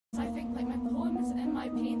my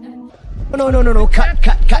pain then. No. Cut.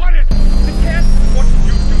 What is the cat? What did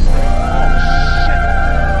you do?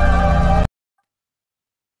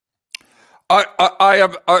 Oh, I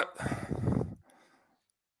am.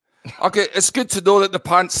 Okay, it's good to know that the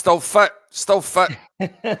pants still fit. Still fit.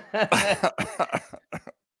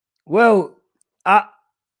 Well, I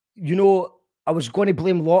was going to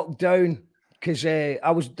blame lockdown because I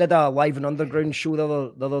did a live and underground show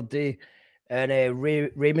the other day, and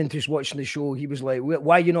Raymond, who's watching the show, he was like,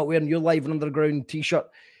 "Why are you not wearing your live and underground t-shirt?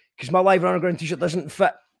 Because my live and underground t-shirt doesn't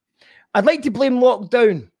fit." I'd like to blame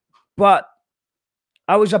lockdown, but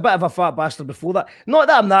I was a bit of a fat bastard before that. Not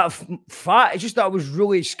that I'm that fat, it's just that I was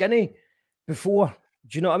really skinny before.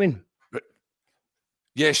 Do you know what I mean?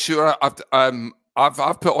 Yeah, sure. I've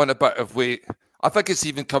put on a bit of weight. I think it's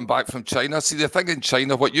even come back from China. See, the thing in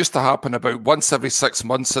China, what used to happen about once every 6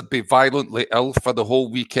 months, I'd be violently ill for the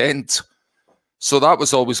whole weekend. So that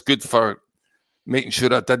was always good for making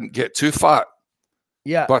sure I didn't get too fat.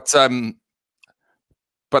 Yeah. But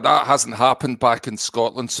that hasn't happened back in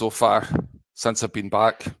Scotland so far since I've been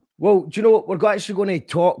back. Well, do you know what? We're actually going to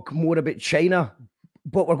talk more about China,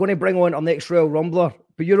 but we're going to bring on our next Royal Rumbler.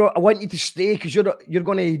 But I want you to stay because you're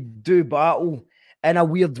going to do battle in a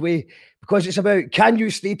weird way, because it's about, can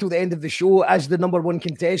you stay till the end of the show as the #1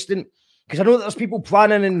 contestant? Because I know that there's people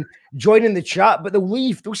planning and joining the chat, but they'll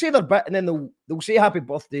leave. They'll say their bit and then they'll say happy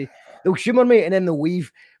birthday. They'll humour me and then they'll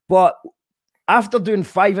leave. But after doing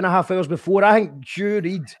 5.5 hours before, I think Hugh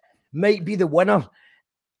Reid might be the winner.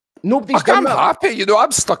 Nobody's done that. I'm happy. You know,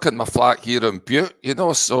 I'm stuck in my flat here in Butte, you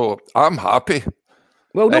know, so I'm happy.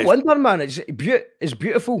 Well, no wonder, man. It's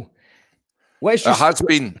beautiful. It has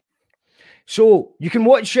been. So you can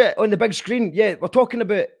watch it on the big screen. Yeah, we're talking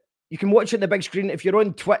about, you can watch it on the big screen if you're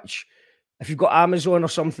on Twitch, if you've got Amazon or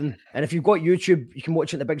something, and if you've got YouTube, you can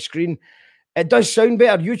watch it on the big screen. It does sound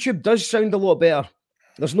better. YouTube does sound a lot better.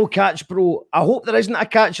 There's no catch, bro. I hope there isn't a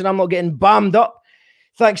catch and I'm not getting bammed up.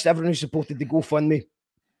 Thanks to everyone who supported the GoFundMe.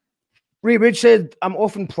 Ray Wood said, I'm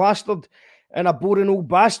often plastered and a boring old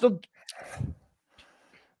bastard.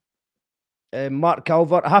 Mark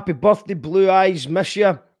Calvert, happy birthday, Blue Eyes. Miss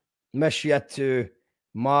you. Miss you too,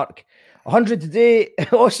 Mark. 100 today.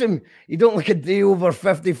 Awesome. You don't look a day over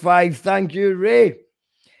 55. Thank you, Ray.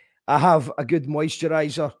 I have a good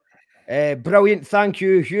moisturizer. Brilliant. Thank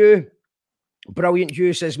you, Hugh. Brilliant,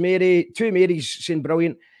 Hugh, says Mary. Two Marys saying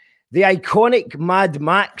brilliant. The iconic Mad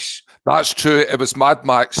Max. That's true. It was Mad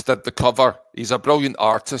Max did the cover. He's a brilliant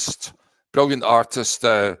artist. Brilliant artist,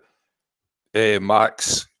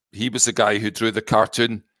 Max. He was the guy who drew the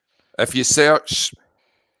cartoon. If you search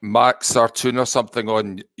Max Cartoon or something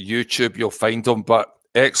on YouTube, you'll find him, but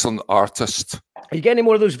excellent artist. Are you getting any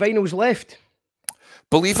more of those vinyls left?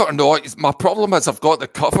 Believe it or not, my problem is I've got the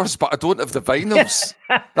covers, but I don't have the vinyls.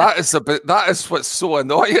 That is what's so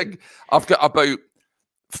annoying. I've got about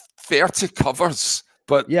 30 covers,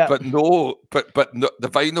 but no, the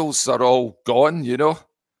vinyls are all gone, you know.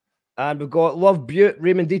 And we've got Love Butte,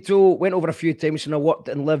 Raymond Dito, went over a few times and I worked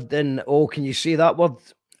and lived in, oh, can you say that word?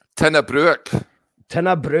 Tinnabruick.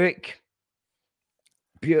 Tinnabruick.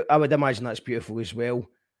 I would imagine that's beautiful as well.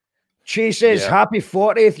 Che says, happy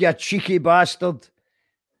 40th, you cheeky bastard.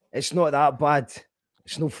 It's not that bad.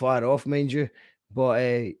 It's not far off, mind you.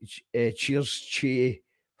 But cheers, Che,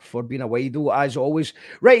 for being a wido, as always.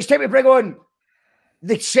 Right, it's time to bring on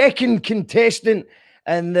the second contestant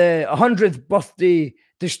in the 100th birthday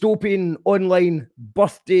dystopian online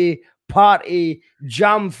birthday party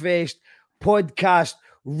jam fest podcast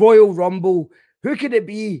Royal Rumble. Who could it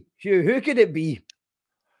be, Hugh? Who could it be?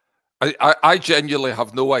 I genuinely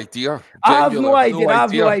have no idea. I have no idea. I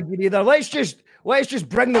have no idea either. Let's just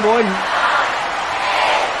bring them on.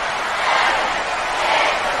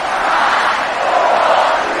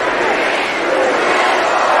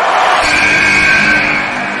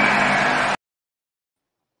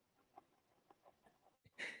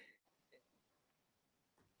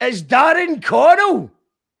 It's Darren Connell.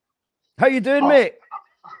 How you doing, mate?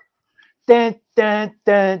 I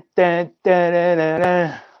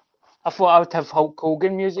thought I would have Hulk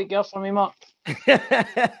Hogan music here for me, Mark.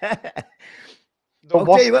 The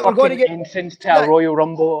worst fucking entrance to a Royal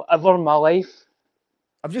Rumble ever in my life.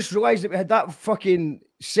 I've just realised that we had that fucking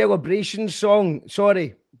celebration song.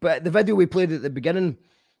 Sorry, but the video we played at the beginning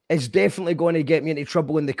is definitely going to get me into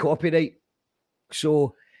trouble in the copyright.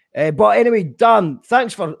 So, but anyway, Dan,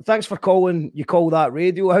 thanks for calling. You call that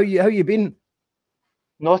radio. How you been?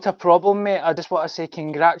 Not a problem, mate. I just want to say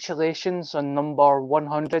congratulations on number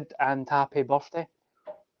 100 and happy birthday.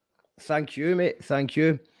 Thank you, mate. Thank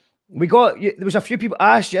you. There was a few people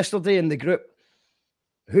asked yesterday in the group,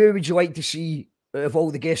 who would you like to see of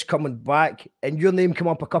all the guests coming back, and your name came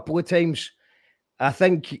up a couple of times. I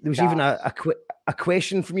think there was even a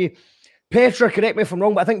question from you. Petra, correct me if I'm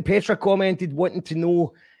wrong, but I think Petra commented wanting to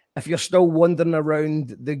know if you're still wandering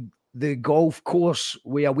around the golf course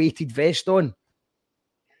with a weighted vest on.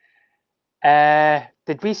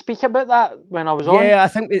 Did we speak about that when I was on? Yeah,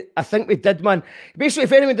 I think we did, man. Basically,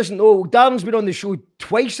 if anyone doesn't know, Darren's been on the show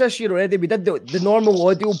twice this year already. We did the normal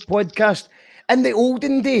audio podcast in the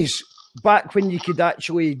olden days, back when you could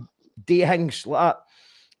actually do things like that.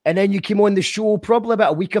 And then you came on the show probably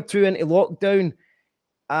about a week or two into lockdown,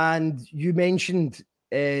 and you mentioned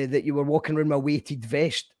that you were walking around with a weighted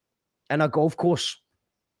vest in a golf course.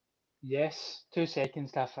 Yes. 2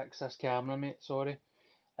 seconds to fix this camera, mate. Sorry.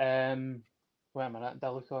 Wait a minute. Do I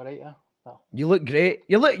look all right here? No. You look great.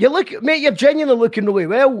 You look, mate. You're genuinely looking really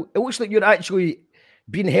well. It looks like you're actually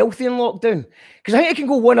being healthy in lockdown. Because I think it can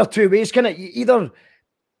go one or two ways. Can it? Either,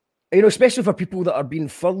 you know, especially for people that are being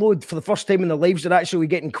furloughed for the first time in their lives, they're actually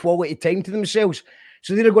getting quality time to themselves.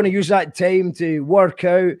 So they're going to use that time to work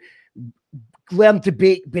out, learn to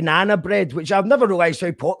bake banana bread, which I've never realised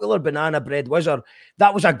how popular banana bread was, or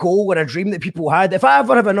that was a goal or a dream that people had. If I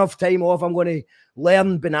ever have enough time off, I'm going to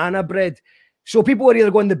learn banana bread. So people are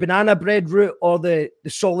either going the banana bread route or the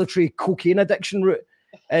solitary cocaine addiction route.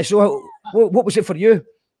 So what was it for you?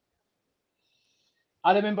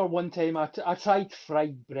 I remember one time I tried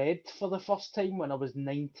fried bread for the first time when I was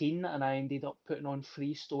 19, and I ended up putting on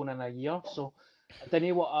 3 stone in a year. So I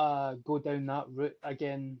didn't want to go down that route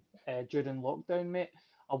again during lockdown, mate.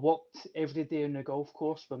 I walked every day on the golf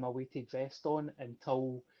course with my weighted vest on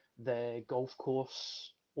until the golf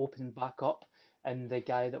course opened back up. And the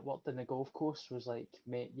guy that worked in the golf course was like,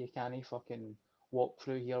 mate, you can't fucking walk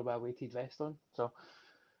through here with a weighted vest on. So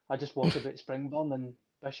I just walked about Springburn and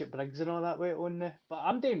Bishop Briggs and all that way on there. But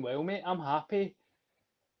I'm doing well, mate. I'm happy.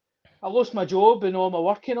 I lost my job and all my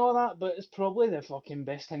work and all that, but it's probably the fucking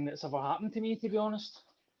best thing that's ever happened to me, to be honest.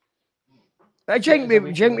 I think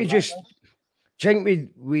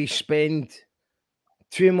we spend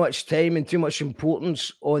too much time and too much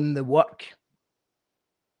importance on the work.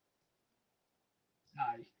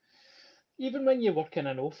 Aye. Even when you work in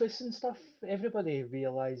an office and stuff, everybody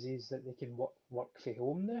realises that they can work from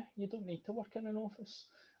home now. You don't need to work in an office.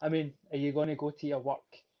 I mean, are you going to go to your work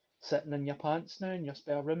sitting in your pants now in your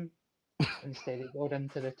spare room instead of going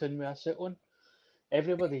into the town with a suit on?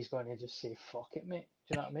 Everybody's going to just say, fuck it, mate.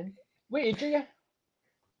 Do you know what I mean? What age are you?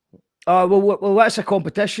 Well, that's a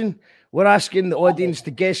competition. We're asking the audience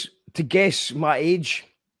to guess my age.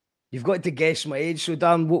 You've got to guess my age. So,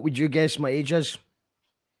 Dan, what would you guess my age is?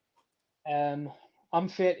 I'm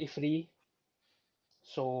 33.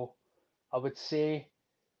 So I would say,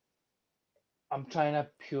 I'm trying a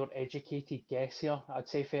pure educated guess here. I'd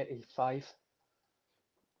say 35.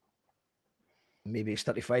 Maybe it's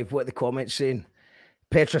 35. What are the comments saying?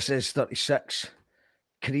 Petra says 36.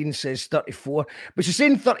 Kareen says 34. But she's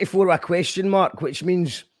saying 34 with a question mark, which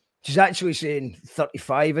means she's actually saying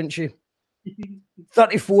 35, isn't she?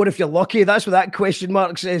 34 if you're lucky. That's what that question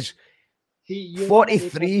mark says. See,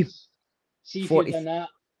 43. See if you've done that,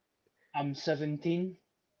 I'm 17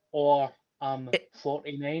 or I'm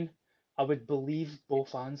 49. I would believe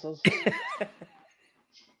both answers.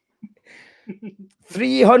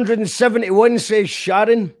 371 says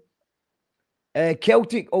Sharon.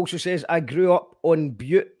 Celtic also says, I grew up on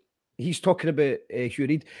Butte. He's talking about Hugh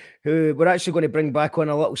Reid, who we're actually going to bring back on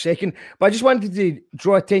a little second. But I just wanted to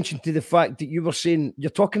draw attention to the fact that you were saying you're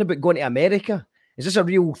talking about going to America. Is this a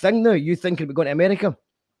real thing now? You thinking about going to America?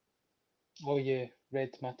 Oh, you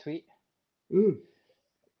read my tweet?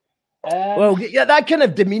 Well, yeah, that kind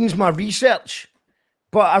of demeans my research.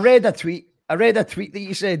 But I read a tweet. That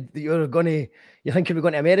you said that you're thinking of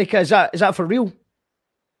going to America. Is that for real?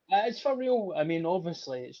 It's for real. I mean,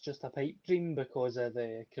 obviously, it's just a pipe dream because of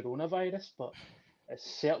the coronavirus, but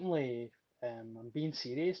it's certainly, I'm being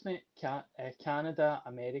serious, mate. Canada,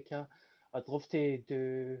 America. I'd love to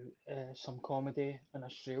do some comedy in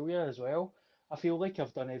Australia as well. I feel like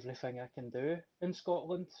I've done everything I can do in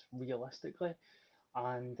Scotland, realistically.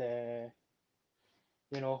 And,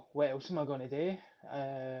 what else am I going to do?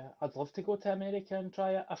 I'd love to go to America and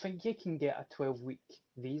try it. I think you can get a 12-week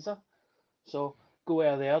visa. So go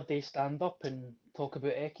out there, they stand up and talk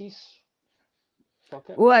about Eckies.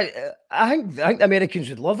 Fuck it. Well, I think the Americans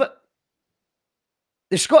would love it.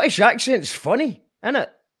 The Scottish accent's funny, isn't it?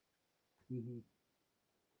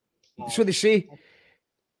 Mm-hmm. So they say.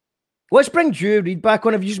 Let's bring Hugh Reid back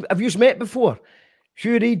on. Have you met before?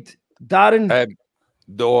 Hugh Reid, Darren?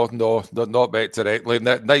 No, not met directly.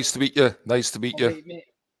 Nice to meet you. Right.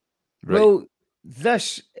 Well,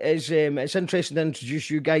 this is it's interesting to introduce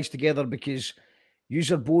you guys together because Yous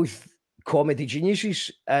are both comedy geniuses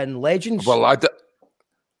and legends. Well,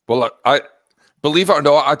 I believe it or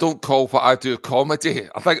not, I don't call what I do comedy.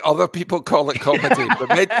 I think other people call it comedy.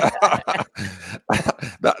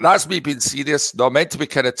 But that's me being serious. No, meant to be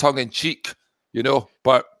kind of tongue in cheek, you know.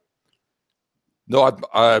 But no,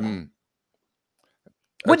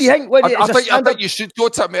 what do you think? I think you should go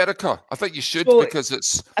to America. I think you should, because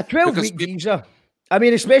it's a 12-week visa. I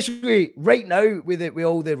mean, especially right now with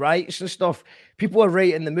all the riots and stuff, people are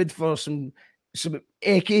right in the mood for some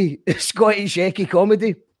ecky Scottish ecky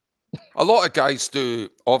comedy. A lot of guys do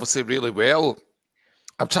obviously really well.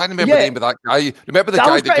 I'm trying to remember the name of that guy. Remember the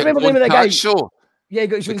guy that got his own chat show? Yeah, he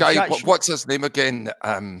got his own chat show. What's his name again?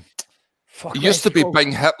 He used to be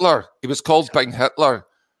Bing Hitler. He was called Bing Hitler.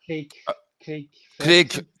 Craig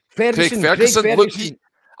Ferguson. Look,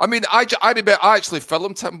 I mean, I remember I actually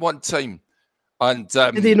filmed him one time. And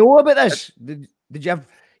did they know about this? Did you have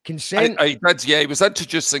consent? I did, yeah. He was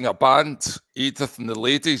introducing a band, Edith and the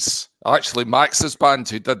Ladies, actually Max's band,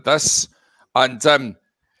 who did this. And then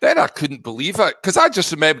I couldn't believe it, because I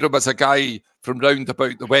just remember him as a guy from round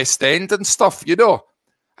about the West End and stuff, you know.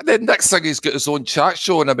 And then next thing, he's got his own chat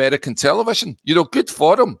show on American television. You know, good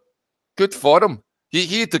for him. Good for him.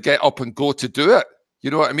 He had to get up and go to do it. You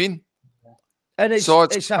know what I mean? And it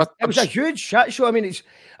was a huge chat show. I mean,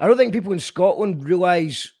 I don't think people in Scotland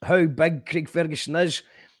realise how big Craig Ferguson is.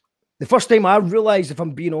 The first time I realised, if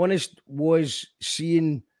I'm being honest, was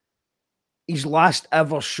seeing his last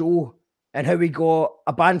ever show and how he got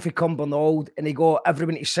a band for Cumbernauld and he got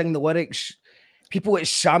everyone to sing the lyrics. People like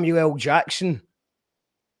Samuel L. Jackson.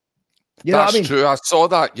 You know what I mean? True. I saw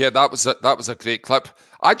that. Yeah, that was a great clip.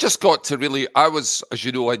 I just got to I was, as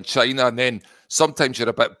you know, in China, and then sometimes you're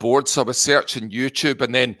a bit bored, so I was searching YouTube,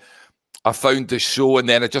 and then I found the show, and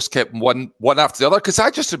then I just kept one after the other, because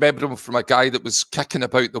I just remember him from a guy that was kicking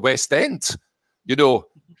about the West End, you know,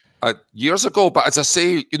 years ago. But as I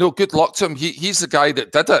say, you know, good luck to him. He's the guy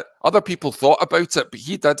that did it. Other people thought about it, but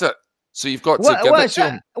he did it. So you've got to give it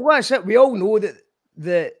to him. What's it? We all know that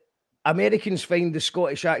the Americans find the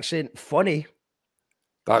Scottish accent funny.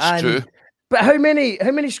 That's true. But how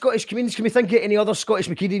many Scottish comedians, can we think of any other Scottish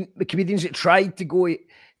comedians that tried to go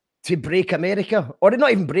to break America, or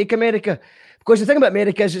not even break America? Because the thing about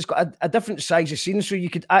America is it's got a different size of scene, so you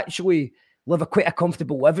could actually live quite a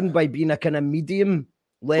comfortable living by being a kind of medium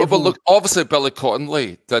level. Well, look, obviously Billy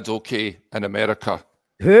Connolly did okay in America.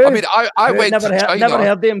 Who? I mean, I went to China. Never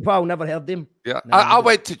heard him, pal. Never heard him. Yeah, I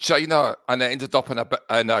went to China and I ended up in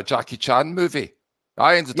a Jackie Chan movie.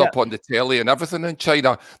 I ended up on the telly and everything in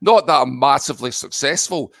China. Not that I'm massively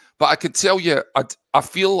successful, but I can tell you, I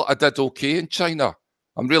feel I did okay in China.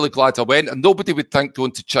 I'm really glad I went, and nobody would think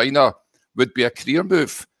going to China would be a career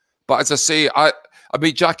move. But as I say, I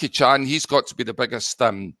mean, Jackie Chan, he's got to be the biggest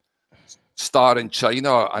star in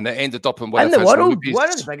China, and it ended up in one of his movies. One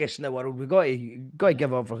of the biggest in the world. We got to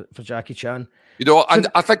give up for Jackie Chan. You know, and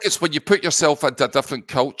I think it's when you put yourself into a different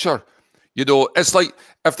culture. You know, it's like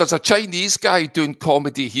if there's a Chinese guy doing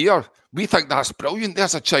comedy here, we think that's brilliant.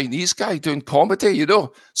 There's a Chinese guy doing comedy, you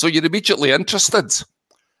know, so you're immediately interested,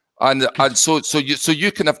 and so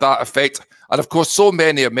you can have that effect. And of course, so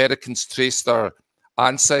many Americans trace their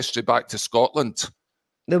ancestry back to Scotland.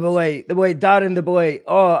 The boy, Darren, the boy.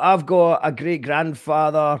 Oh, I've got a great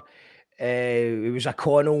grandfather. He was a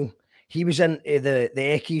Connell. He was into the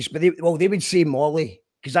Eckies, but they would say Molly,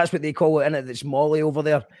 because that's what they call it, innit? It's Molly over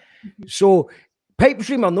there. So, pipe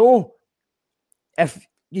dream or no, if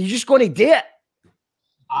you're just going to date,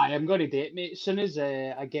 I am going to date, mate. As soon as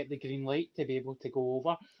I get the green light to be able to go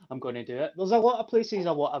over, I'm going to do it. There's a lot of places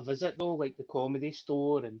I want to visit, though, like the Comedy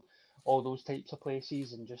Store and all those types of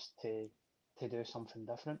places, and just to do something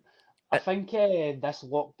different. I think this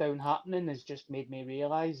lockdown happening has just made me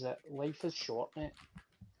realise that life is short, mate.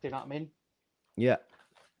 Do you know what I mean? Yeah.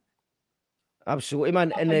 Absolutely,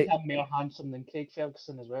 man. I think I'm more handsome than Craig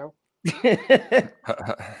Ferguson as well.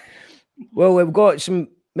 Well, we've got some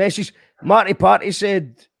messages. Marty Party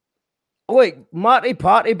said, oh, wait, Marty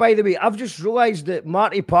Party, by the way, I've just realised that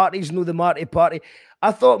Marty Party's no the Marty Party.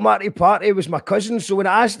 I thought Marty Party was my cousin, so when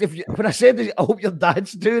I asked when I said, I hope your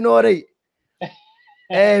dad's doing all right,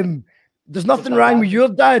 there's nothing wrong with your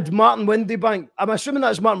dad, Martin Windybank. I'm assuming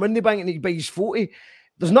that's Martin Windybank and he's 40.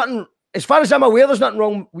 There's nothing, as far as I'm aware, there's nothing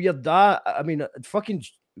wrong with your dad. I mean,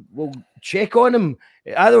 we'll check on him.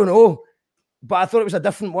 I don't know, but I thought it was a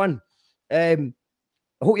different one. I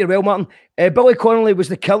hope you're well, Martin. Billy Connolly was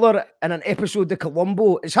the killer in an episode of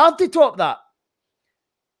Columbo. It's hard to top that.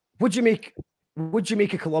 Would you make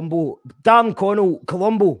a Columbo? Darren Connell,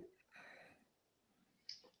 Columbo.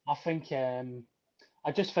 I think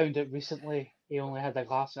I just found out recently he only had a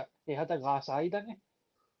glass. He had a glass eye, didn't he?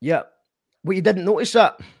 Yeah. Well, you didn't notice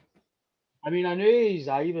that? I mean, I knew his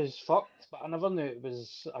eye was fucked, but I never knew it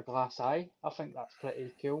was a glass eye. I think that's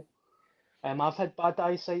pretty cool. I've had bad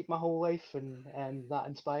eyesight my whole life, and that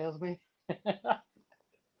inspires me.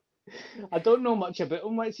 I don't know much about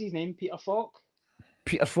him. What's his name? Peter Falk?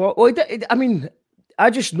 Peter Falk. Oh, I mean, I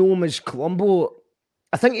just know him as Columbo.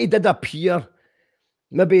 I think he did appear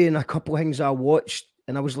maybe in a couple of things I watched,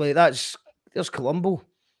 and I was like, there's Columbo.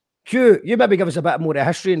 Hugh, you maybe give us a bit more of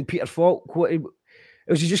history in Peter Falk.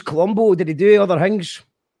 Was he just Columbo? Did he do other things?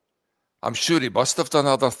 I'm sure he must have done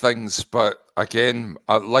other things, but again,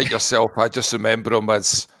 like yourself, I just remember him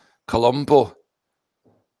as Columbo.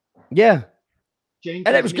 Yeah. James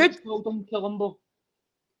and it was good. Called him Columbo.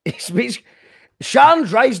 Sharon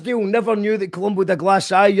Drysdale never knew that Columbo had a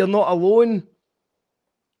glass eye. You're not alone.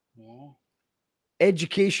 Yeah.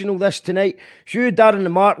 Educational this tonight. Hugh, Darren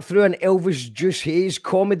and Mark threw in Elvis Juice Hayes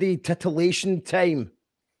comedy titillation time.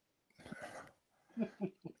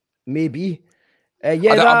 Maybe.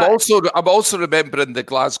 Yeah, I'm also remembering the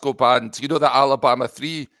Glasgow band. You know, the Alabama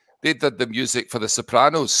 3. They did the music for The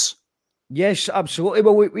Sopranos. Yes, absolutely.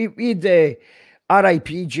 Well, we had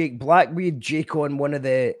R.I.P. Jake Black. We had Jake on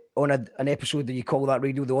an episode that You Call That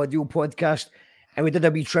Radio, the audio podcast, and we did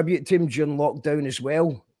a wee tribute to him during lockdown as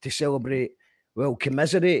well to celebrate, well,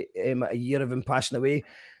 commiserate a year of him passing away.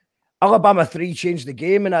 Alabama 3 changed the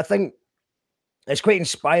game, and I think it's quite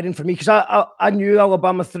inspiring for me because I knew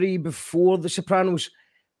Alabama 3 before The Sopranos.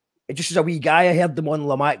 Just as a wee guy, I heard them on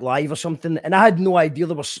Lamac Live or something, and I had no idea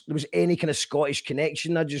there was any kind of Scottish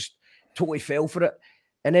connection. I just totally fell for it.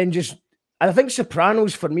 And then I think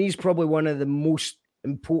Sopranos for me is probably one of the most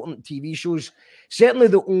important TV shows. Certainly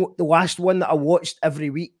the last one that I watched every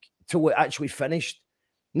week till it actually finished.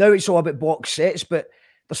 Now it's all about box sets, but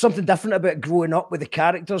there's something different about growing up with the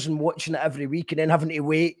characters and watching it every week and then having to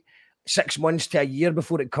wait 6 months to a year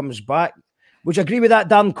before it comes back. Would you agree with that,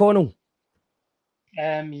 Darren Connell?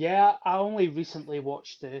 Yeah, I only recently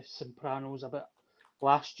watched The Sopranos about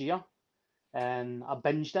last year, and I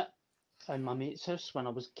binged it in my mate's house when I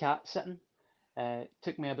was cat sitting. It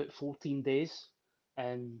took me about 14 days,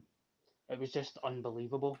 and it was just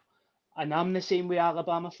unbelievable. And I'm the same way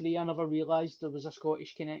Alabama 3. I never realised there was a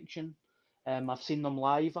Scottish connection. I've seen them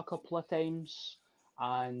live a couple of times,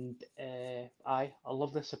 and I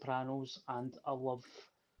love The Sopranos, and I love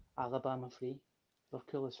Alabama 3. They're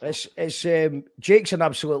cool as fuck. It's Jake's an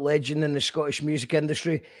absolute legend in the Scottish music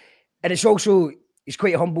industry, and it's also he's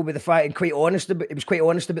quite humble with the fact and quite honest about. He was quite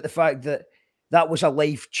honest about the fact that was a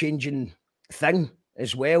life-changing thing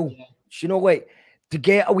as well. Yeah. You know, like to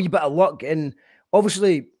get a wee bit of luck, and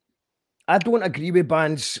obviously, I don't agree with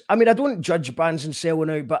bands. I mean, I don't judge bands and selling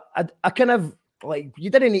out, but I kind of like you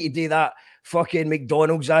didn't need to do that fucking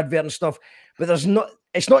McDonald's advert and stuff. But it's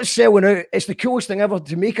not selling out. It's the coolest thing ever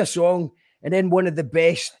to make a song. And then one of the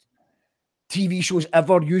best TV shows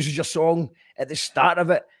ever uses your song at the start of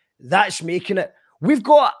it. That's making it. We've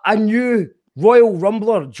got a new Royal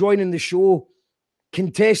Rumbler joining the show.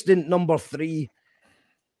 Contestant number 3.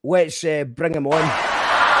 Let's bring him on.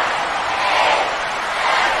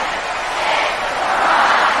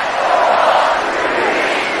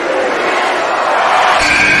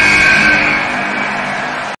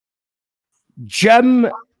 Jim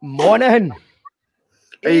Monaghan.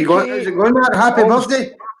 How you going? How's it going, Matt? Happy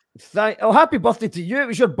birthday. Happy birthday to you. It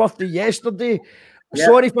was your birthday yesterday. Yeah.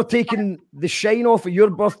 Sorry for taking the shine off of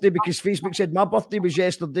your birthday because Facebook said my birthday was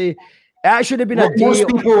yesterday. It should have been a day. Most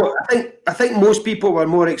people, I think most people were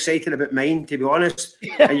more excited about mine, to be honest.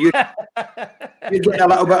 And you get a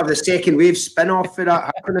little bit of the second wave spin-off for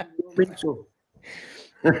that happening. So.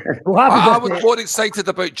 Well, I was more excited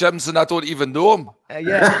about Jim's and I don't even know him.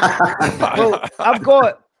 Yeah. Well, I've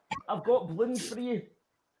got balloons for you.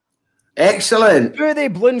 Excellent. 2 of the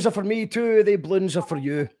balloons are for me. 2 of the balloons are for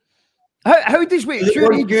you. How does we?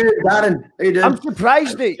 Darren? How you doing? I'm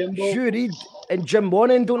surprised that Hugh Reid and Jim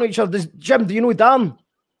Monaghan don't know each other. Jim, do you know Darren?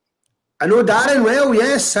 I know Darren well.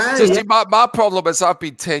 Yes. See, my problem is I've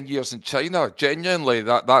been 10 years in China. Genuinely,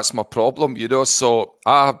 that's my problem. You know. So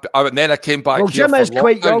and then I came back. Well, here Jim is lockdown.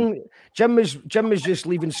 Quite young. Jim was just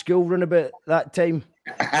leaving school around about that time.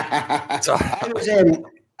 I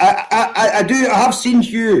have seen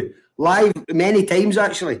Hugh live many times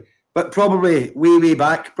actually, but probably way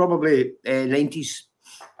back, probably 90s,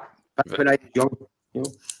 back when I was young. You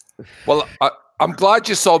know? Well, I'm glad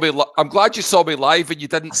you saw me. I'm glad you saw me live and you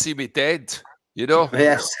didn't see me dead. You know.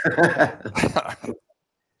 Yes.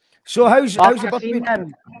 So how's the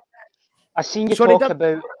birthday? I seen you talk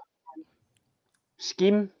about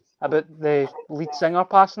Scheme about the lead singer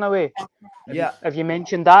passing away. Yeah. Have you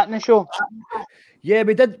mentioned that in the show? Yeah,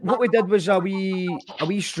 we did. What we did was a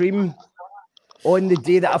wee stream on the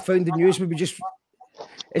day that I found the news. We just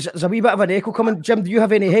there's a wee bit of an echo coming. Jim, do you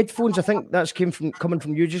have any headphones? I think that's coming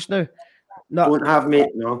from you just now. No, Don't have, mate.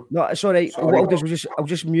 No, no, it's all right. Sorry. What I'll do is I'll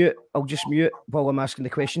just mute while I'm asking the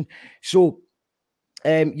question. So,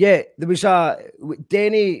 yeah, there was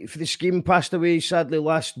Denny for the scheme passed away sadly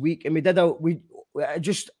last week, and I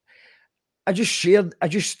just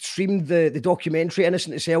streamed the documentary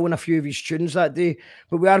Innocent as Hell and a few of his tunes that day.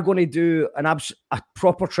 But we are going to do a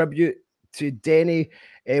proper tribute to Denny.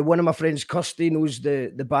 One of my friends, Kirsty, knows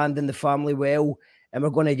the band and the family well, and we're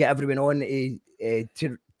going to get everyone on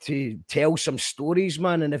to tell some stories,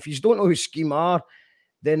 man. And if you don't know who Scheme are,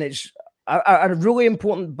 then it's a really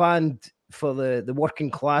important band for the working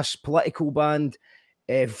class, political band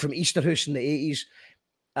from Easterhouse in the 80s.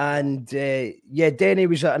 And yeah, Denny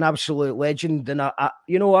was an absolute legend. And I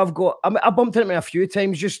bumped into him a few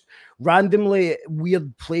times, just randomly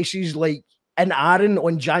weird places, like in Arran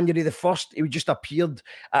on January the 1st. He just appeared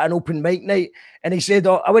at an open mic night, and he said,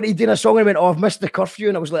 "Oh, I went to do a song," and he went, "Oh, I've missed the curfew."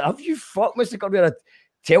 And I was like, "Have you fucked missed the curfew?" And I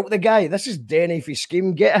tell the guy, "This is Denny for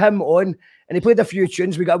Scheme. Get him on." And he played a few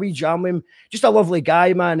tunes. We got a wee jam with him. Just a lovely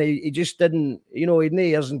guy, man. He just didn't, he had no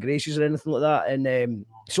airs and graces or anything like that. And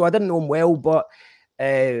so I didn't know him well, but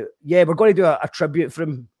yeah, we're going to do a tribute for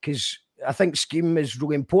him because I think Scheme is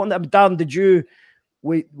really important. Darren, did you,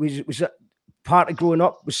 was it part of growing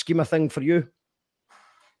up, was Scheme a thing for you?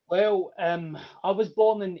 Well, I was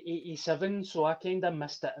born in '87, so I kind of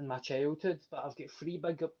missed it in my childhood. But I've got three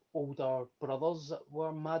big older brothers that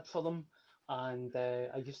were mad for them, and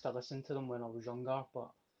I used to listen to them when I was younger. But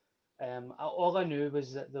all I knew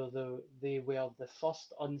was that they were the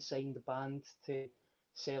first unsigned band to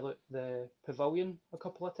sell out the Pavilion a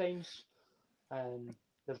couple of times.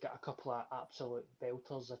 They've got a couple of absolute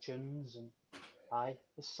belters of tunes, and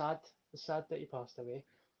it's sad that he passed away.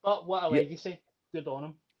 But what a legacy! Good on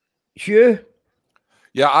him. Hugh?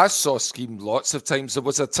 Yeah, I saw Scheme lots of times. There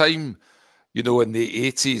was a time, in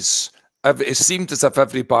the 80s, it seemed as if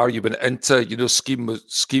every bar you went into,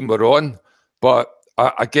 Scheme were on. But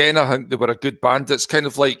again, I think they were a good band. It's kind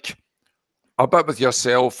of like a bit with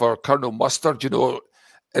yourself or Colonel Mustard,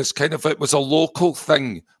 it's kind of, it was a local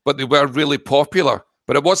thing, but they were really popular.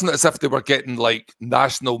 But it wasn't as if they were getting like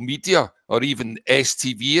national media or even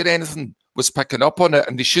STV or anything was picking up on it.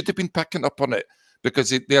 And they should have been picking up on it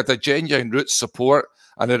because they had a genuine roots support.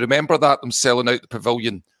 And I remember them selling out the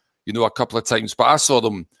Pavilion, a couple of times. But I saw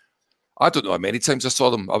them, I don't know how many times I saw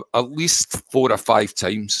them, at least 4 or 5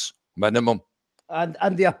 times minimum. And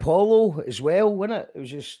the Apollo as well, wasn't it? It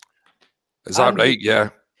was just... Is that right? Yeah.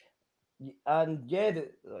 And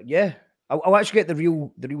yeah, I'll actually get the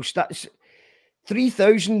real stats.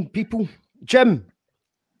 3,000 people. Jim,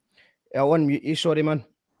 I'll unmute you. Sorry, man.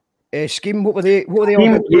 Scheme. What were they?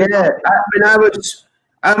 On? Yeah,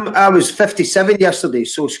 I was 57 yesterday,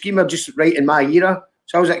 so Scheme are just right in my era.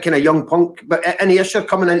 So I was that kind of young punk. But in Ayrshire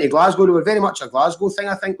coming into Glasgow, they were very much a Glasgow thing,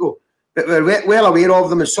 I think, though. But we were well aware of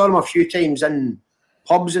them and saw them a few times in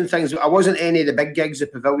pubs and things. I wasn't any of the big gigs, the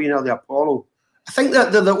Pavilion or the Apollo. I think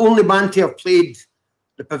that they're the only band to have played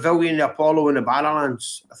the Pavilion, the Apollo, and the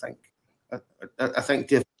Barrowlands. I think. I think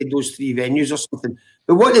they've played those 3 venues or something.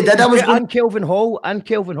 But what they did, and Kelvin Hall, I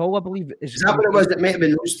believe. Is that what it was? That might have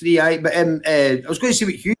been those 3. But I was going to say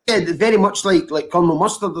what Hugh said. Very much like Colonel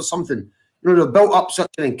Mustard or something. They've built up such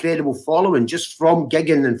an incredible following just from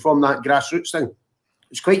gigging and from that grassroots thing.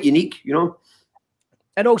 It's quite unique,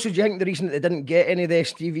 And also, do you think the reason that they didn't get any of the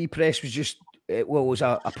STV press was just, it was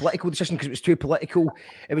a political decision because it was too political?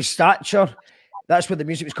 It was stature. That's where the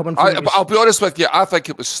music was coming from. I'll be honest with you, I think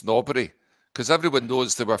it was snobbery because everyone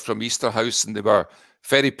knows they were from Easterhouse and they were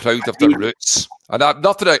very proud of their roots. And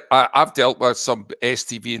I've dealt with some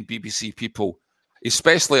STV and BBC people,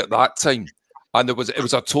 especially at that time, and it was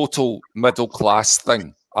a total middle class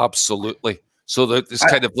thing, absolutely. So that it's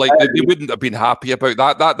kind of like they wouldn't have been happy about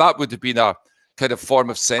that. That would have been a kind of form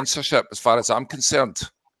of censorship, as far as I'm concerned.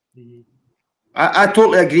 I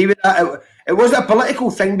totally agree with that. It was a political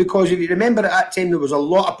thing because if you remember at that time there was a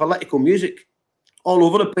lot of political music all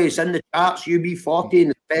over the place in the charts, UB40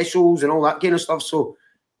 and the specials and all that kind of stuff. So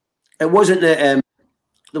it wasn't that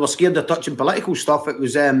they were scared of touching political stuff. It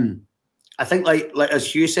was, I think, like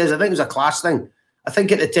as Hugh says, I think it was a class thing. I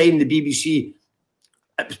think at the time the BBC,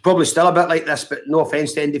 it was probably still a bit like this, but no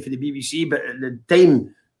offence to anybody for the BBC, but at the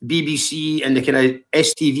time BBC and the kind of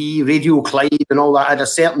STV, Radio Clyde and all that had a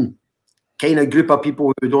certain kind of group of people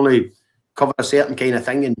who would only cover a certain kind of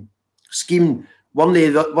thing, and Scheme one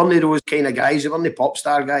of those kind of guys. One of the pop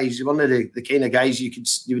star guys. One of the kind of guys you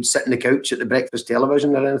would sit on the couch at the breakfast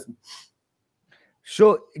television or anything.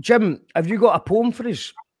 So, Jim, have you got a poem for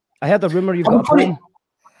us? I heard a rumour you've got a poem.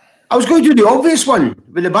 I was going to do the obvious one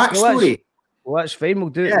with the backstory. Well, that's fine. We'll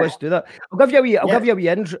do it. Yeah. Let's do that. I'll give you a wee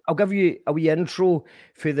intro. I'll give you a wee intro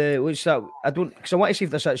for the. What's that? I don't, because I want to see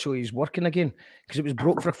if this actually is working again, because it was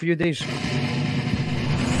broke for a few days. An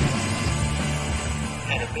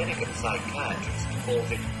American psychiatrist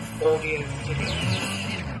calls it audio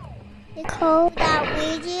stimulation. You call that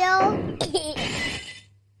video?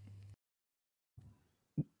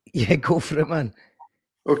 Yeah, go for it, man.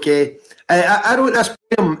 Okay, I wrote this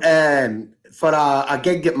poem for a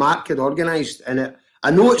gig that Mark had organised, and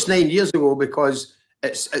I know it's 9 years ago because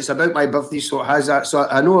it's about my birthday, so it has that. So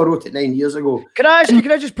I know I wrote it 9 years ago. Can I ask you?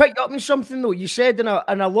 Can I just pick you up on something though? You said in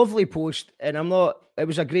a lovely post, and I'm not. It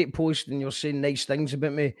was a great post, and you're saying nice things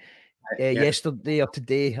about me yesterday or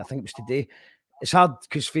today. I think it was today. It's hard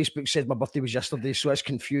because Facebook said my birthday was yesterday, so it's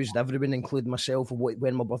confused everyone, including myself, of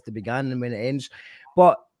when my birthday began and when it ends.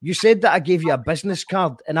 But you said that I gave you a business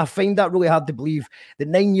card, and I find that really hard to believe that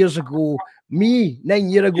 9 years ago, 9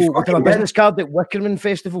 years ago, with a business card at Wickerman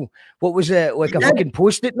Festival. What was it, like a fucking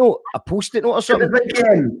post-it note? A post-it note or something?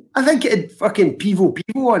 I think it had fucking Pivo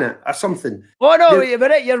on it or something. Oh, no,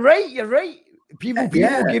 you're right. Pivo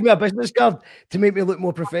gave me a business card to make me look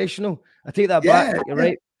more professional. I take that back. You're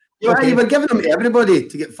right. Yeah, okay. You were giving them to everybody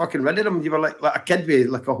to get fucking rid of them. You were like a kid with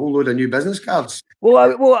like a whole load of new business cards.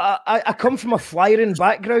 Well, I come from a flyering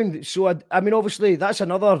background, so I mean, obviously, that's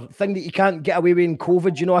another thing that you can't get away with in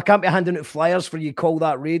COVID. You know, I can't be handing out flyers for you call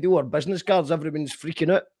that radio or business cards. Everyone's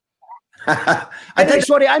freaking out.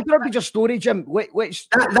 Sorry, I interrupted your story, Jim.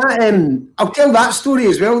 I'll tell that story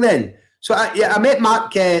as well then. So I met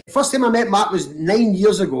Mark. First time I met Mark was 9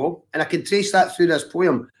 years ago, and I can trace that through this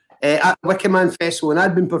poem. At Wickerman Festival, and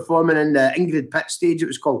I'd been performing in the Ingrid Pitt stage, it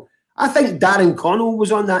was called. I think Darren Connell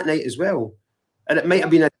was on that night as well, and it might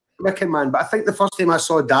have been a Wickerman, but I think the first time I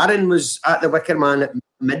saw Darren was at the Wickerman at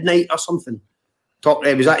midnight or something.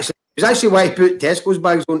 It was actually why I put Tesco's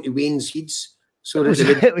bags onto Wayne's Heeds. So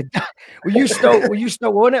that were you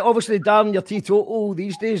still on it? Obviously, Darren, you're teetotal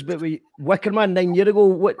these days, but Wickerman 9 years ago,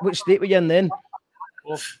 what state were you in then?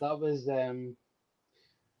 Oh,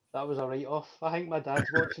 that was a write-off. I think my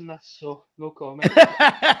dad's watching this, so no comment.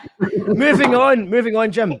 Moving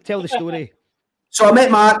on, Jim. Tell the story. So I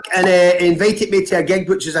met Mark, and he invited me to a gig,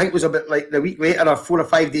 which I think was a bit like the week later or 4 or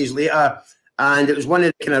 5 days later. And it was one of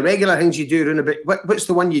the kind of regular things you do around about. What's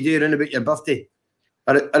the one you do around about your birthday?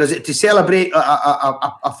 Or is it to celebrate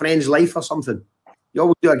a friend's life or something? You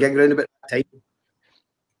always do a gig around about that time.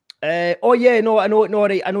 I know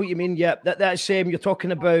what you mean. Yeah, that's you're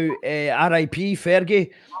talking about R.I.P.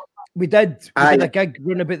 Fergie. We did a gig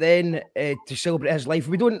round about then to celebrate his life.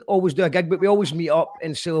 We don't always do a gig, but we always meet up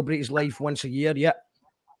and celebrate his life once a year. Yeah.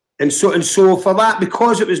 And so for that,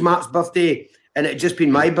 because it was Mark's birthday and it had just been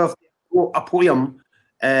my birthday, I wrote a poem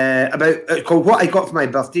called "What I Got for My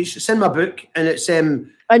Birthday." It's in my book, and it's and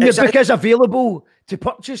your book is available to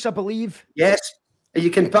purchase, I believe. Yes.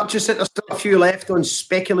 You can purchase it. There's still a few left on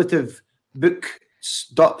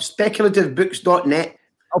speculativebooks.net.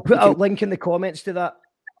 I'll put a link in the comments to that.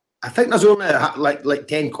 I think there's only like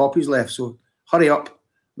 10 copies left, so hurry up.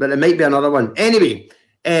 But it might be another one. Anyway,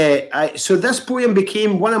 so this poem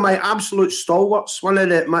became one of my absolute stalwarts, one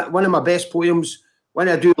of my best poems. When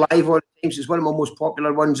I do live all the times, it's one of my most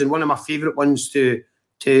popular ones and one of my favourite ones to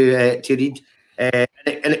read. And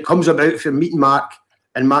it comes about from meeting Mark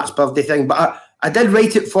and Mark's birthday thing. But I did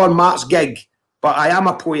write it for Mark's gig, but I am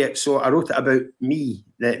a poet, so I wrote it about me,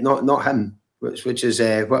 not him, which is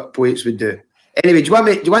what poets would do. Anyway, do you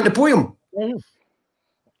want the poem? Yeah.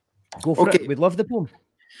 Go for it. We'd love the poem.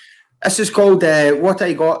 This is called What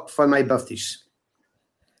I Got for My Birthdays.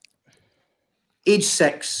 Age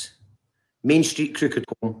 6, Main Street, Crooked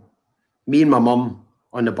Home. Me and my mum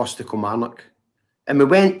on the bus to Kilmarnock. And we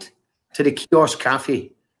went to the kiosk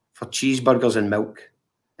cafe for cheeseburgers and milk.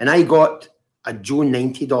 And I got a Joe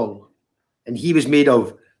 90 doll. And he was made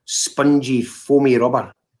of spongy, foamy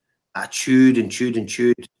rubber. I chewed and chewed and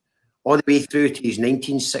chewed all the way through to his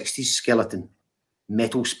 1960s skeleton,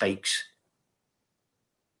 metal spikes.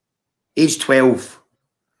 Age 12,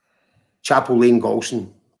 Chapel Lane,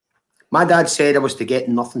 Galston. My dad said I was to get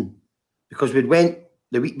nothing because we'd went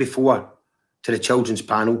the week before to the children's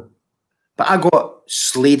panel. But I got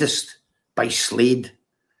Sladest by Slade,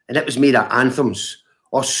 and it was made of anthems,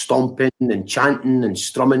 all stomping and chanting and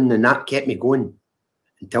strumming, and that kept me going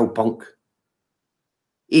until punk.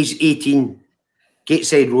 Age 18,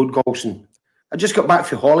 Gateside Road, Galston. I just got back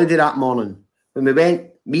from holiday that morning when we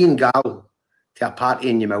went, me and Gal, to a party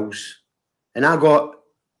in your Mills, and I got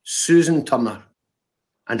Susan Turner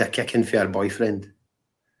and a kicking for her boyfriend.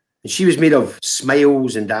 And she was made of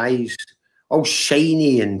smiles and eyes, all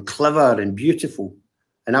shiny and clever and beautiful.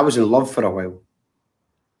 And I was in love for a while.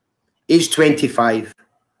 Age 25,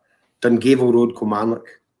 Dungavel Road, Kilmarnock.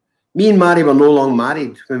 Me and Mary were no long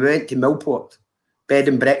married when we went to Millport, bed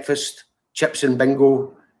and breakfast, chips and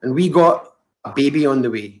bingo, and we got a baby on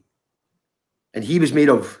the way. And he was made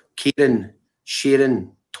of caring,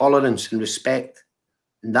 sharing, tolerance and respect.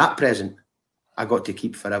 And that present I got to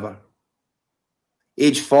keep forever.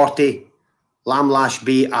 Age 40, Lamlash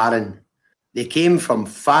Bay, Arran. They came from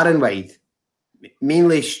far and wide,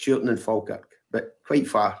 mainly Sturton and Falkirk, but quite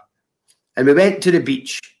far. And we went to the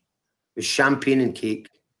beach with champagne and cake.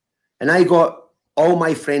 And I got all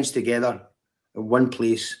my friends together in one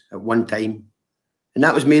place at one time. And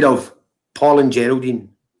that was made of Paul and Geraldine,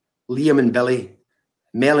 Liam and Billy,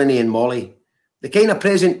 Melanie and Molly. The kind of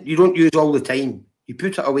present you don't use all the time. You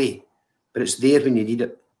put it away, but it's there when you need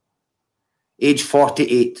it. Age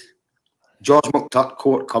 48, George McTurk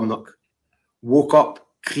Court, Cumnock. Woke up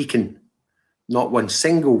creaking. Not one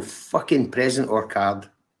single fucking present or card.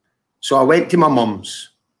 So I went to my mum's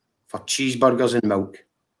for cheeseburgers and milk.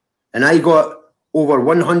 And I got over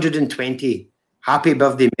 120 happy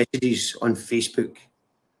birthday messages on Facebook.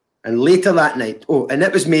 And later that night, and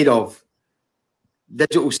it was made of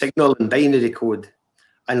digital signal and binary code.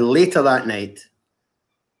 And later that night,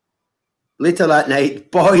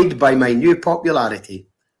 buoyed by my new popularity,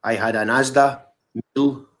 I had an Asda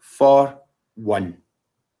meal for one.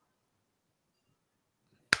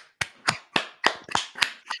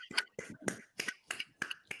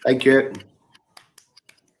 Thank you.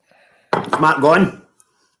 Is Mark gone?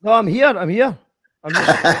 No, I'm here. I'm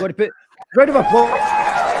just going to put round of applause.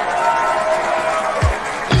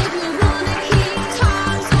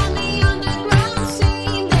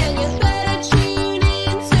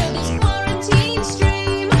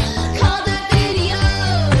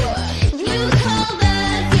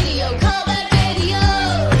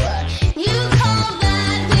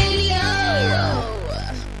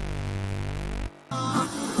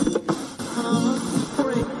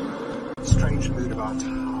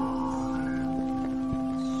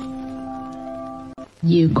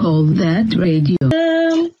 You call that radio?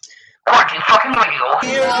 Fucking radio.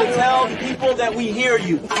 Here to tell people that we hear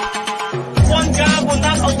you. One God will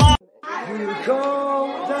not allow. You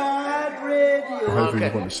call that radio? However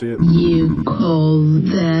you want to say it. You call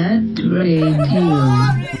that radio?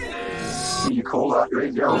 You call that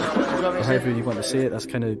radio? However you want to say it, that's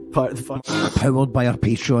kind of part of the fun. Powered by our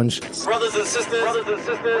patrons. Brothers and sisters.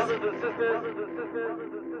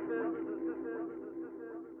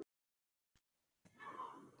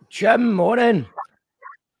 Jim, morning.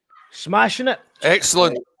 Smashing it.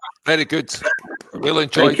 Excellent. Very good. Really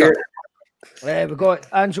enjoyed it. We've got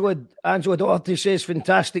Angela Doherty says,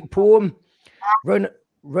 fantastic poem. Round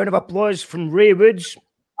of applause from Ray Woods.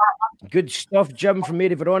 Good stuff, Jim, from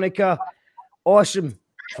Mary Veronica. Awesome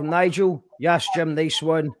from Nigel. Yes, Jim, nice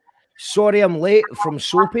one. Sorry I'm late from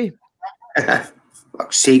Soapy.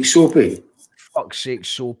 Fuck's sake, Soapy. Fuck's sake,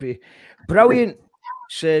 Soapy. Brilliant,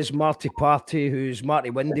 says Marty Party, who's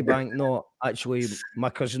Marty Windybank, not actually my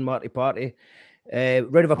cousin Marty Party.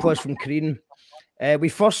 Round of applause from Crean. We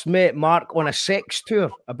first met Mark on a sex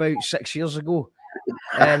tour about 6 years ago.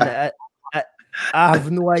 And I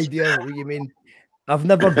have no idea what you mean. I've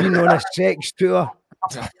never been on a sex tour.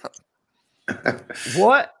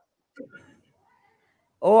 What?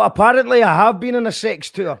 Oh, apparently I have been on a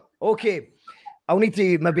sex tour. Okay. I'll need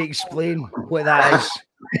to maybe explain what that is.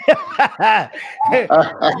 Yeah.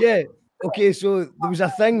 Okay, so there was a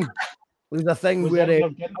thing. Where I was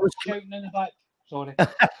shouting in the back. Sorry.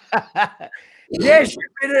 Yes,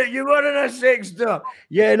 you were on a sex tour.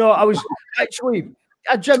 Yeah, no, I was actually.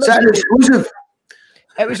 Jim,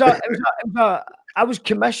 I was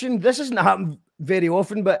commissioned. This doesn't happen very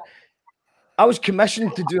often, but I was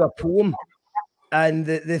commissioned to do a poem, and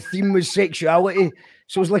the theme was sexuality.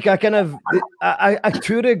 So it was like a kind of a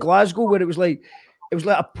tour of Glasgow where it was like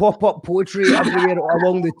a pop-up poetry everywhere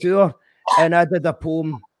along the tour, and I did a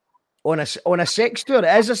poem on a sex tour.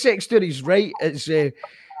 It is a sex tour. He's right. It's you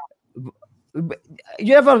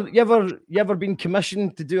ever been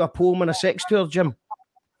commissioned to do a poem on a sex tour, Jim?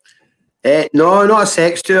 No, not a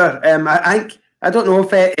sex tour. I don't know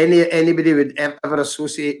if anybody would ever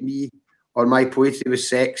associate me or my poetry with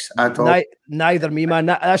sex at all. Neither me, man.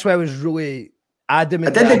 That's why I was really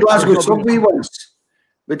adamant. I did the Glasgow Subway once.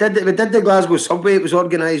 We did the Glasgow Subway. It was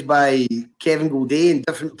organised by Kevin Gouldie, and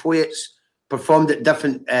different poets performed at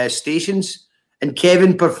different stations. And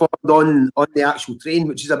Kevin performed on the actual train,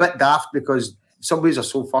 which is a bit daft because subways are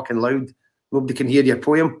so fucking loud, nobody can hear your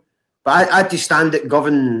poem. But I had to stand at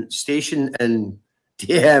Govan Station and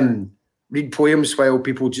read poems while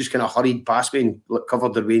people just kind of hurried past me and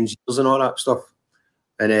covered their veins and all that stuff.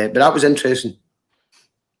 And but that was interesting.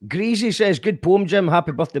 Greasy says, "Good poem, Jim.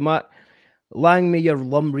 Happy birthday, Matt. Lang me your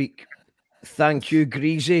lumreek." Thank you,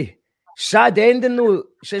 Greasy. Sad ending though.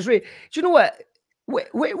 Says Ray. Do you know what?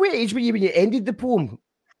 What age were you when you ended the poem?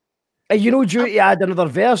 Are you due to add another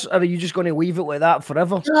verse, or are you just going to leave it like that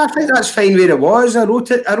forever? Yeah, I think that's fine where it was. I wrote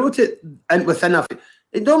it in within a.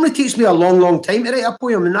 It normally takes me a long time to write a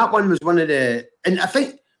poem, and that one was one of the. And I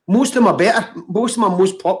think most of my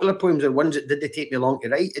most popular poems are ones that didn't take me long to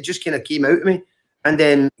write. It just kind of came out of me, and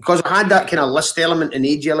then because I had that kind of list element and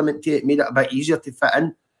age element to it, it made it a bit easier to fit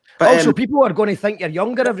in. But also, people are going to think you're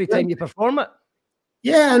younger every time you perform it.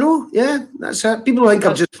 Yeah, I know. Yeah, that's it. People think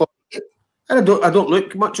I'm just 48. And I don't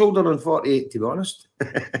look much older than 48, to be honest.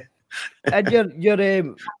 And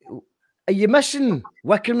are you missing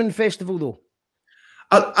Wickerman Festival though?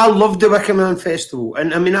 I loved the Wickerman Festival,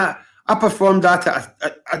 and I mean I performed that at,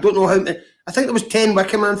 I don't know how many. I think there was 10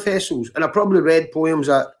 Wickerman festivals, and I probably read poems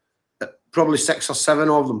at probably 6 or 7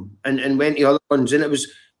 of them, and went to other ones. And it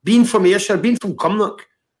was being from Ayrshire, being from Cumnock,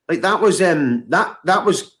 like that was that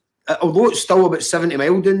was. Although it's still about 70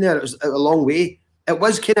 miles down there, it was a long way. It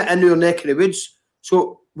was kind of in our neck of the woods.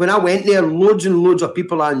 So when I went there, loads and loads of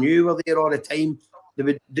people I knew were there all the time.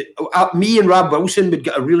 Me and Rob Wilson would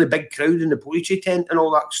get a really big crowd in the poetry tent and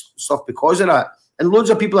all that stuff because of that. And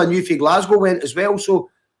loads of people I knew from Glasgow went as well.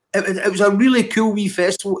 So it was a really cool wee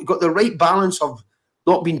festival. It got the right balance of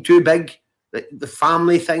not being too big, the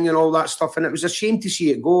family thing and all that stuff. And it was a shame to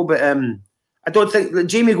see it go, but I don't think that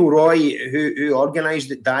Jamie Gilroy, who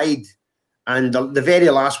organised it, died, and the very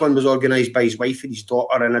last one was organised by his wife and his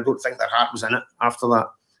daughter, and I don't think their heart was in it after that.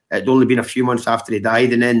 It'd only been a few months after he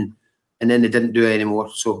died, and then they didn't do it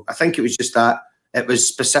anymore. So I think it was just that it was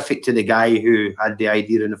specific to the guy who had the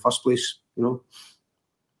idea in the first place.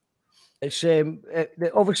 It's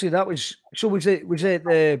obviously that was so. Was it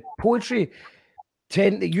the poetry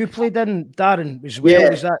tent that you played in, Darren, as well? Yeah.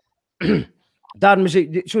 Was that? Darren, was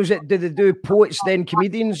it? So, did they do poets then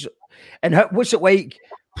comedians? And what's it like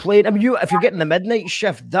playing? I mean, if you're getting the midnight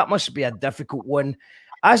shift, that must be a difficult one.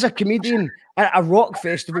 As a comedian at a rock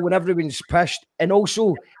festival when everyone's pissed, and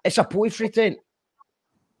also it's a poetry tent.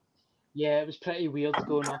 Yeah, it was pretty weird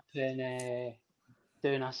going up and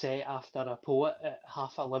doing a set after a poet at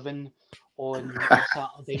 11:30 on a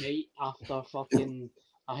Saturday night after fucking,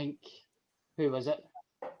 I think, who was it?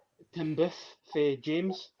 Tim Booth for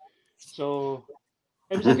James. So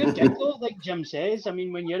it was a good gig though, like Jim says. I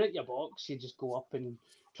mean, when you're at your box, you just go up and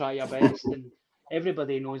try your best, and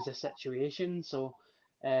everybody knows the situation. So,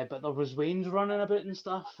 but there was Wayne's running about and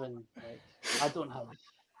stuff, and like I don't have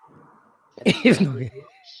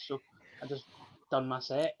so I just done my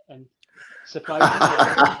set and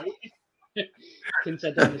surprisingly,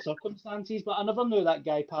 considering the circumstances. But I never knew that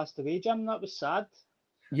guy passed away, Jim. That was sad.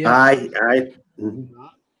 Yeah, aye.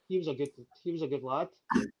 He was a good lad.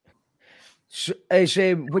 So,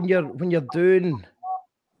 when you're doing,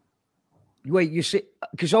 wait, you say,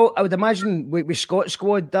 because I would imagine with Scott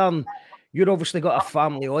Squad, Darren, you're obviously got a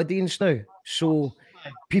family audience now. So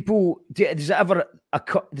people, does it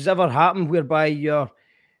ever happen whereby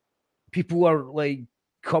people are like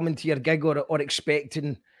coming to your gig or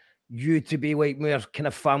expecting you to be like more kind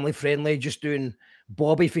of family friendly, just doing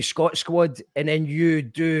Bobby for Scott Squad, and then you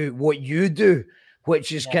do what you do,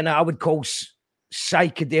 which is kind of, I would call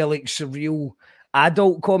psychedelic, surreal,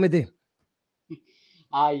 adult comedy.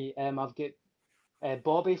 I've got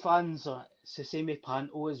Bobby fans. It's the same with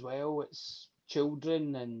Panto as well. It's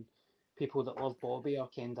children and people that love Bobby are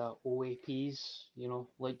kind of OAPs,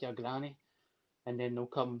 like your granny. And then they'll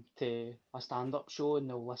come to a stand-up show and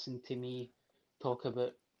they'll listen to me talk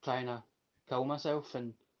about trying to kill myself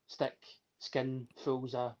and stick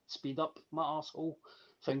skinfuls of speed up my arsehole,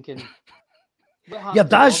 thinking... Your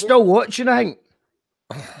dad's still watching, I think.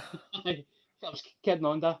 I was kidding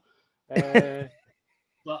on there.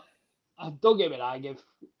 But don't get me wrong,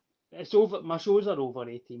 it's over. My shows are over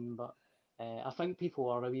 18, but I think people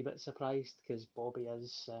are a wee bit surprised because Bobby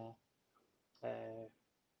is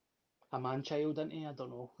a man-child, isn't he? I don't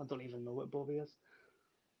know. I don't even know what Bobby is.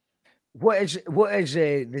 What is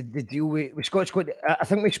the deal with Scott Squad? I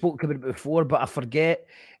think we spoke about it before, but I forget.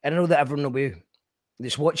 And I know that everyone will be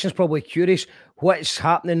that's watching is probably curious. What's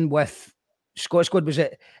happening with Scott Squad? Was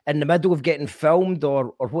it in the middle of getting filmed,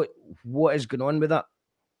 or what is going on with that?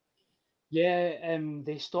 Yeah,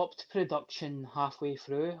 they stopped production halfway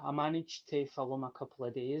through. I managed to film a couple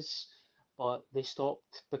of days, but they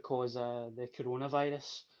stopped because of the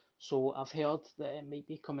coronavirus. So I've heard that it might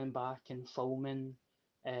be coming back and filming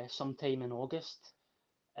sometime in August.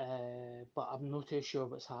 But I'm not too sure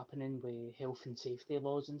what's happening with health and safety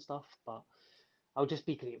laws and stuff. But I'll just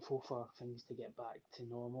be grateful for things to get back to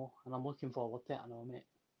normal, and I'm looking forward to it. I know, mate.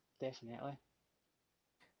 Definitely.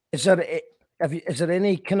 Is there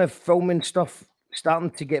any kind of filming stuff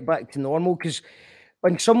starting to get back to normal? Because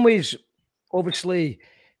in some ways, obviously,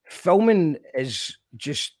 filming is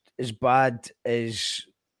just as bad as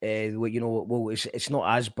well, it's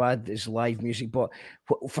not as bad as live music, but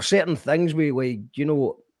for certain things,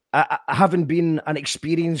 I haven't been an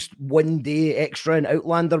experienced one day extra in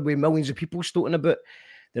Outlander with millions of people stoating about,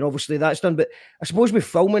 then obviously that's done. But I suppose with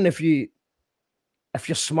filming, if you're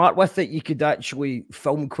smart with it, you could actually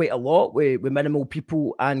film quite a lot with minimal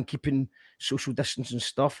people and keeping social distance and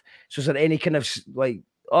stuff. So is there any kind of like,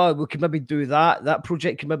 oh, we could maybe do that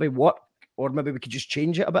project could maybe work, or maybe we could just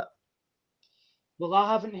change it a bit? Well,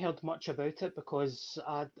 I haven't heard much about it because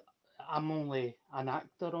I'm only an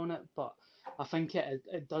actor on it, but I think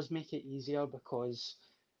it does make it easier because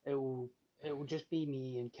it'll just be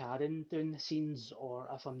me and Karen doing the scenes, or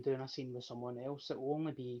if I'm doing a scene with someone else, it will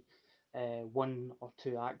only be one or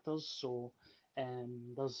two actors. So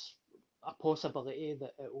there's a possibility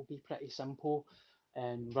that it will be pretty simple.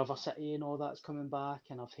 And River City and all that's coming back,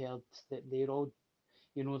 and I've heard that they're all,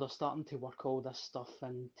 they're starting to work all this stuff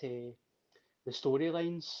into the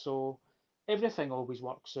storylines, so everything always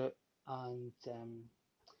works out. And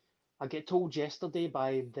I get told yesterday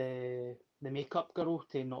by the makeup girl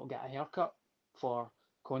to not get a haircut for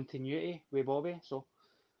continuity with Bobby, so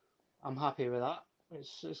I'm happy with that.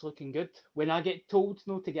 It's looking good. When I get told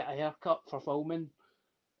not to get a haircut for filming,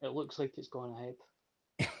 it looks like it's going ahead.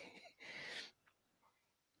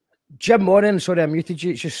 Jim Moran, sorry I muted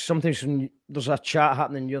you. It's just sometimes when there's a chat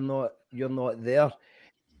happening, you're not there.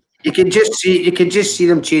 You can just see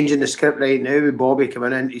them changing the script right now with Bobby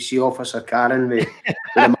coming in to see Officer Karen with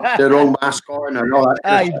the wrong mask on and all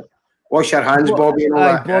that. Wash your hands, Bobby, and all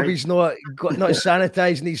that. Bobby's not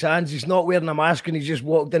sanitising his hands. He's not wearing a mask, and he's just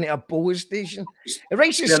walked into a police station. It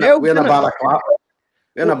writes itself. Wearing a balaclava.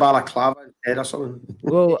 Wearing a balaclava instead or something.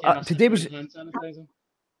 Well, today's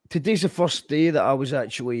the first day that I was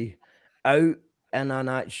actually out, and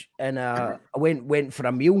I went for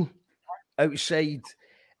a meal outside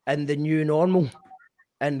in the new normal,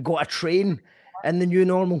 and got a train in the new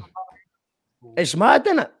normal. It's mad,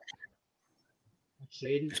 isn't it?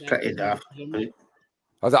 It's pretty daft.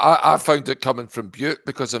 I found it coming from Butte,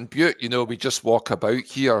 because in Butte, we just walk about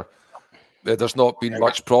here. There's not been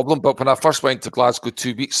much problem. But when I first went to Glasgow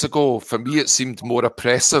 2 weeks ago, for me, it seemed more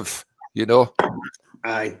oppressive,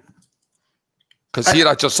 Aye. Because here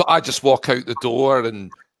I just walk out the door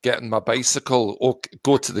and get on my bicycle,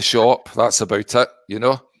 go to the shop. That's about it,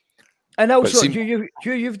 And also,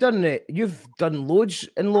 you've done loads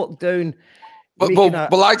in lockdown.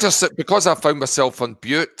 Because I found myself on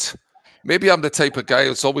Butte, maybe I'm the type of guy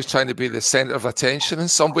who's always trying to be the centre of attention in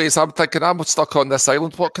some ways. I'm thinking, I'm stuck on this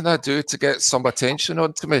island. What can I do to get some attention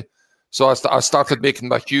onto me? So I started making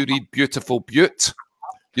my Hugh Reid Beautiful Butte.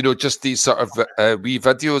 Just these sort of wee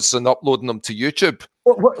videos and uploading them to YouTube.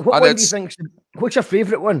 What one do you think? What's your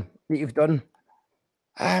favourite one that you've done?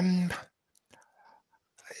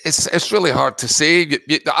 It's really hard to say.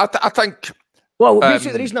 I think. Well,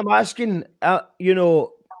 basically, the reason I'm asking, I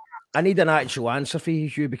need an actual answer for you,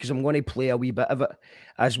 Hugh, because I'm going to play a wee bit of it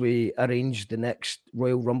as we arrange the next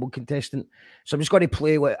Royal Rumble contestant. So I'm just going to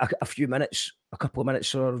play a few minutes, a couple of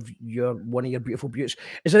minutes of one of your beautiful beauties.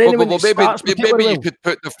 Is there anyone maybe you could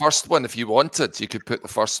put the first one if you wanted. You could put the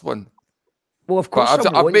first one. Well, of course,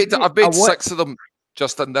 I've made 6 of them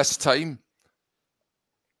just in this time.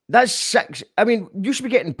 That's 6. I mean, you should be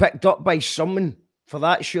getting picked up by someone for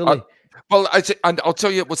that, surely. And I'll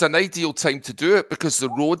tell you, it was an ideal time to do it because the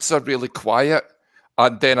roads are really quiet,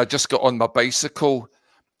 and then I just got on my bicycle,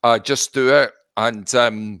 just do it, and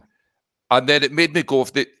then it made me go.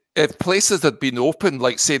 If places had been open,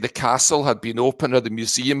 like say the castle had been open or the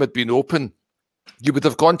museum had been open, you would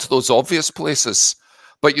have gone to those obvious places.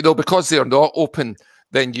 But because they're not open,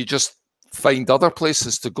 then you just find other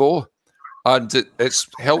places to go, and it's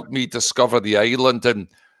helped me discover the island and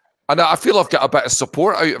I feel I've got a bit of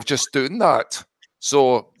support out of just doing that.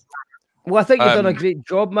 So, well, I think you've done a great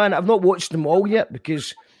job, man. I've not watched them all yet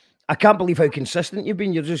because I can't believe how consistent you've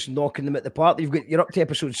been. You're just knocking them at the park. You're up to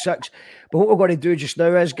episode 6. But what we're going to do just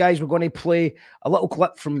now is, guys, we're going to play a little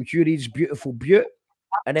clip from Hugh Reid's Beautiful Butte,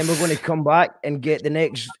 and then we're going to come back and get the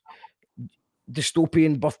next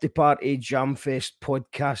Dystopian Birthday Party Jam Fest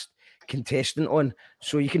podcast contestant on.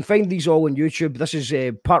 So you can find these all on YouTube. This is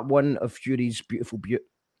part 1 of Hugh Reid's Beautiful Butte.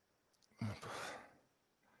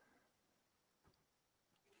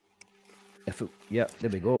 Yeah, there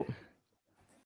we go.